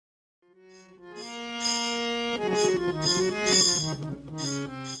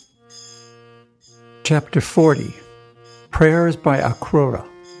Chapter 40. Prayers by Akrura.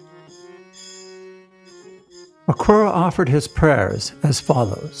 Akrura offered his prayers as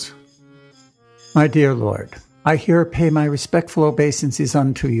follows. My dear Lord, I here pay my respectful obeisances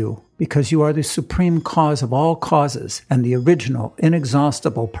unto you, because you are the supreme cause of all causes and the original,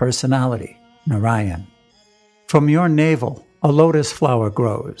 inexhaustible personality, Narayan. From your navel, a lotus flower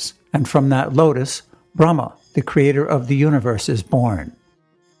grows, and from that lotus, Brahma, the creator of the universe, is born.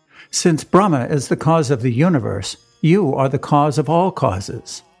 Since Brahma is the cause of the universe, you are the cause of all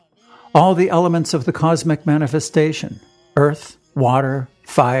causes. All the elements of the cosmic manifestation, earth, water,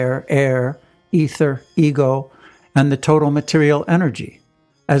 fire, air, ether, ego, and the total material energy,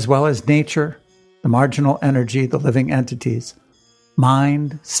 as well as nature, the marginal energy, the living entities,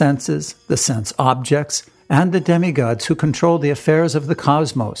 mind, senses, the sense objects, and the demigods who control the affairs of the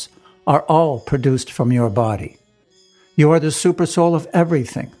cosmos, are all produced from your body. You are the supersoul of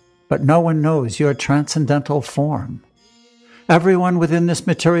everything, but no one knows your transcendental form. Everyone within this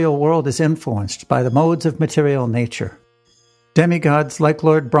material world is influenced by the modes of material nature. Demigods like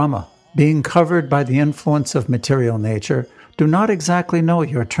Lord Brahma, being covered by the influence of material nature, do not exactly know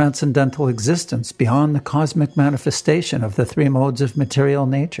your transcendental existence beyond the cosmic manifestation of the three modes of material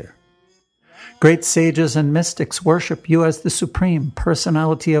nature. Great sages and mystics worship you as the supreme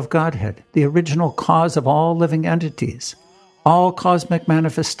personality of Godhead, the original cause of all living entities, all cosmic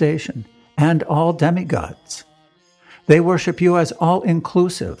manifestation, and all demigods. They worship you as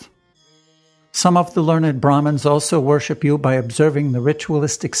all-inclusive. Some of the learned Brahmins also worship you by observing the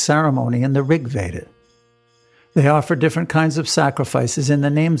ritualistic ceremony in the Rig Veda. They offer different kinds of sacrifices in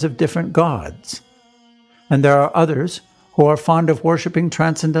the names of different gods. And there are others who are fond of worshiping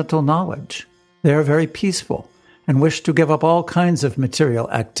transcendental knowledge. They are very peaceful and wish to give up all kinds of material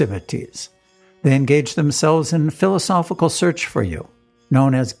activities. They engage themselves in philosophical search for you,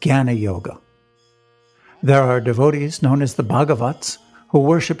 known as Jnana Yoga. There are devotees known as the Bhagavats who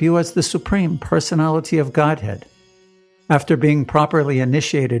worship you as the supreme personality of Godhead. After being properly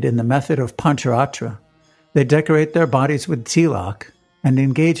initiated in the method of Pancharatra, they decorate their bodies with tilak and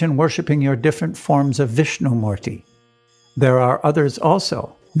engage in worshiping your different forms of Vishnumurti. There are others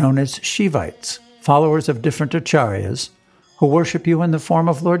also, known as Shivites, followers of different acharyas, who worship you in the form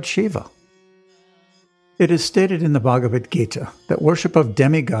of Lord Shiva. It is stated in the Bhagavad Gita that worship of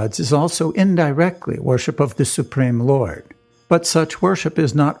demigods is also indirectly worship of the Supreme Lord, but such worship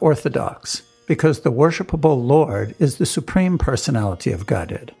is not orthodox, because the worshipable Lord is the Supreme Personality of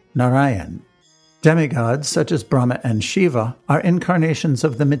Godhead, Narayan. Demigods, such as Brahma and Shiva, are incarnations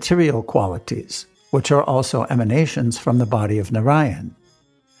of the material qualities, which are also emanations from the body of Narayan.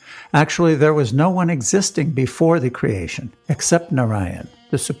 Actually, there was no one existing before the creation, except Narayan,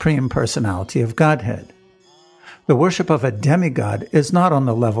 the Supreme Personality of Godhead. The worship of a demigod is not on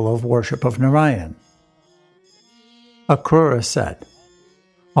the level of worship of Narayan. Akrura said,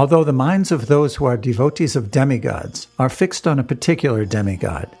 although the minds of those who are devotees of demigods are fixed on a particular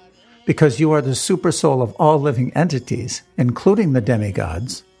demigod, because you are the supersoul of all living entities, including the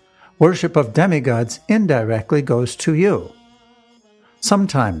demigods, worship of demigods indirectly goes to you.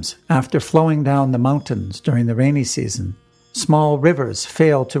 Sometimes, after flowing down the mountains during the rainy season, small rivers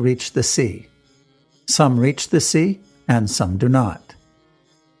fail to reach the sea. Some reach the sea, and some do not.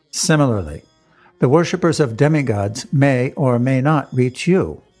 Similarly, the worshippers of demigods may or may not reach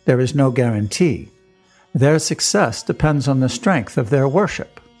you. There is no guarantee. Their success depends on the strength of their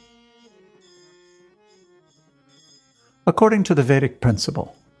worship. According to the Vedic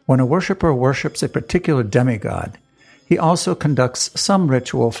principle, when a worshipper worships a particular demigod, he also conducts some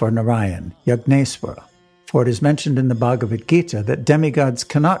ritual for Narayan, Yagneswara, for it is mentioned in the Bhagavad Gita that demigods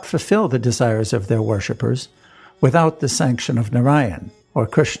cannot fulfill the desires of their worshippers without the sanction of Narayan, or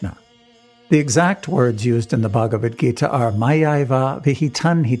Krishna. The exact words used in the Bhagavad Gita are Mayaiva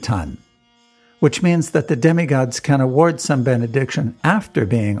Vihitan Hitan, which means that the demigods can award some benediction after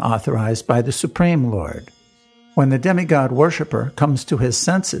being authorized by the Supreme Lord. When the demigod worshipper comes to his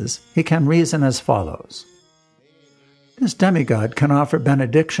senses, he can reason as follows. This demigod can offer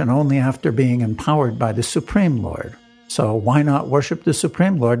benediction only after being empowered by the Supreme Lord, so why not worship the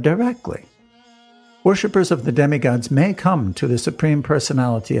Supreme Lord directly? Worshippers of the demigods may come to the Supreme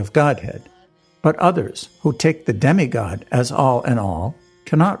Personality of Godhead, but others who take the demigod as all in all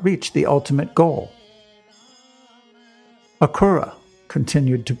cannot reach the ultimate goal. Akrura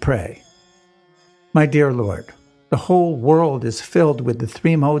continued to pray, My dear Lord, the whole world is filled with the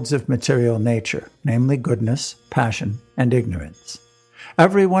three modes of material nature, namely goodness, passion, and ignorance.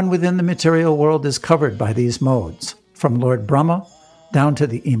 Everyone within the material world is covered by these modes, from Lord Brahma down to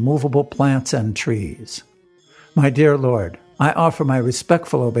the immovable plants and trees. My dear Lord, I offer my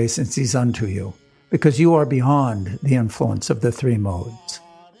respectful obeisances unto you, because you are beyond the influence of the three modes.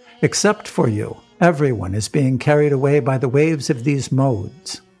 Except for you, everyone is being carried away by the waves of these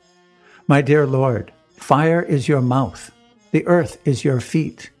modes. My dear Lord, fire is your mouth, the earth is your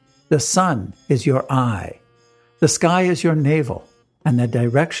feet, the sun is your eye, the sky is your navel, and the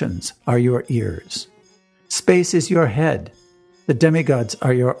directions are your ears. Space is your head, the demigods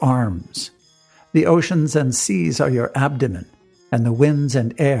are your arms, the oceans and seas are your abdomen, and the winds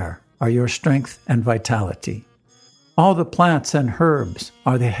and air are your strength and vitality. All the plants and herbs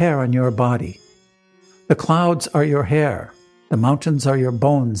are the hair on your body. The clouds are your hair, the mountains are your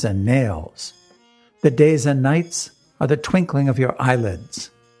bones and nails. The days and nights are the twinkling of your eyelids.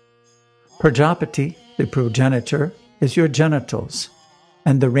 Prajapati, the progenitor, is your genitals,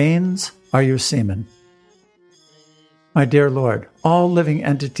 and the rains are your semen. My dear Lord, all living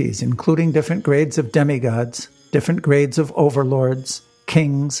entities, including different grades of demigods, different grades of overlords,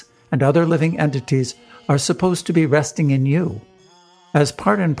 kings, and other living entities, are supposed to be resting in you. As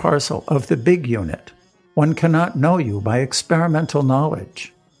part and parcel of the big unit, one cannot know you by experimental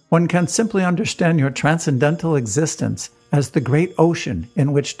knowledge. One can simply understand your transcendental existence as the great ocean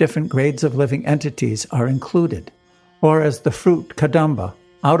in which different grades of living entities are included, or as the fruit kadamba,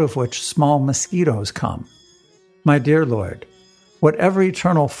 out of which small mosquitoes come. My dear Lord, whatever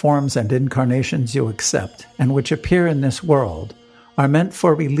eternal forms and incarnations you accept and which appear in this world are meant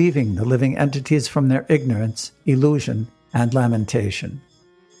for relieving the living entities from their ignorance, illusion, and lamentation.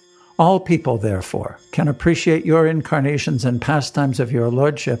 All people, therefore, can appreciate your incarnations and pastimes of your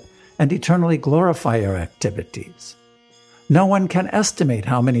Lordship and eternally glorify your activities. No one can estimate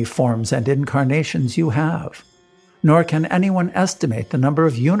how many forms and incarnations you have, nor can anyone estimate the number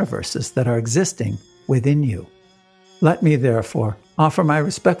of universes that are existing within you. Let me, therefore, offer my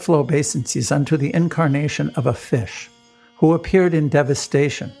respectful obeisances unto the incarnation of a fish, who appeared in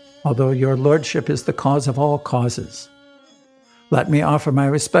devastation, although your Lordship is the cause of all causes. Let me offer my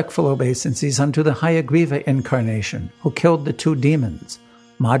respectful obeisances unto the Hayagriva incarnation, who killed the two demons,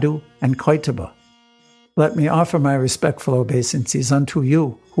 Madhu and Kaitaba. Let me offer my respectful obeisances unto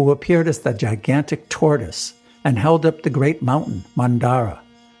you, who appeared as the gigantic tortoise, and held up the great mountain, Mandara,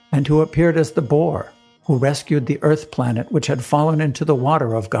 and who appeared as the boar, who rescued the earth planet which had fallen into the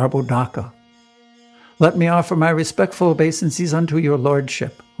water of Garbhodaka. Let me offer my respectful obeisances unto your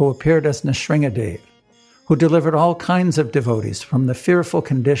Lordship, who appeared as Nrsingadev, who delivered all kinds of devotees from the fearful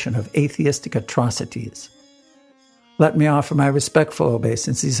condition of atheistic atrocities. Let me offer my respectful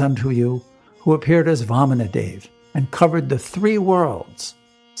obeisances unto you, who appeared as Vamanadev and covered the three worlds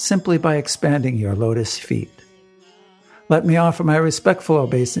simply by expanding your lotus feet. Let me offer my respectful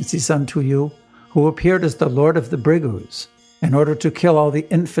obeisances unto you, who appeared as the Lord of the Brigus, in order to kill all the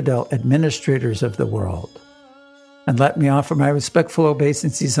infidel administrators of the world. And let me offer my respectful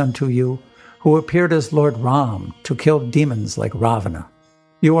obeisances unto you, who appeared as Lord Ram to kill demons like Ravana.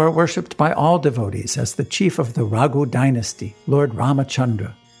 You are worshipped by all devotees as the chief of the Raghu dynasty, Lord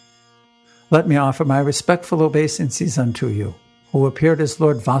Ramachandra. Let me offer my respectful obeisances unto you, who appeared as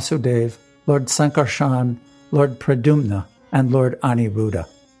Lord Vasudev, Lord Sankarshan, Lord Pradumna, and Lord Aniruddha.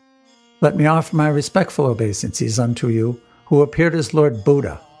 Let me offer my respectful obeisances unto you, who appeared as Lord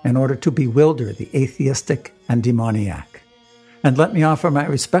Buddha in order to bewilder the atheistic and demoniac. And let me offer my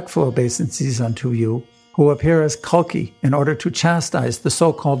respectful obeisances unto you, who appear as Kalki in order to chastise the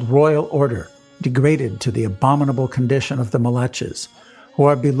so-called royal order, degraded to the abominable condition of the Malechas, who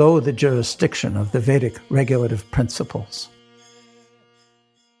are below the jurisdiction of the Vedic regulative principles.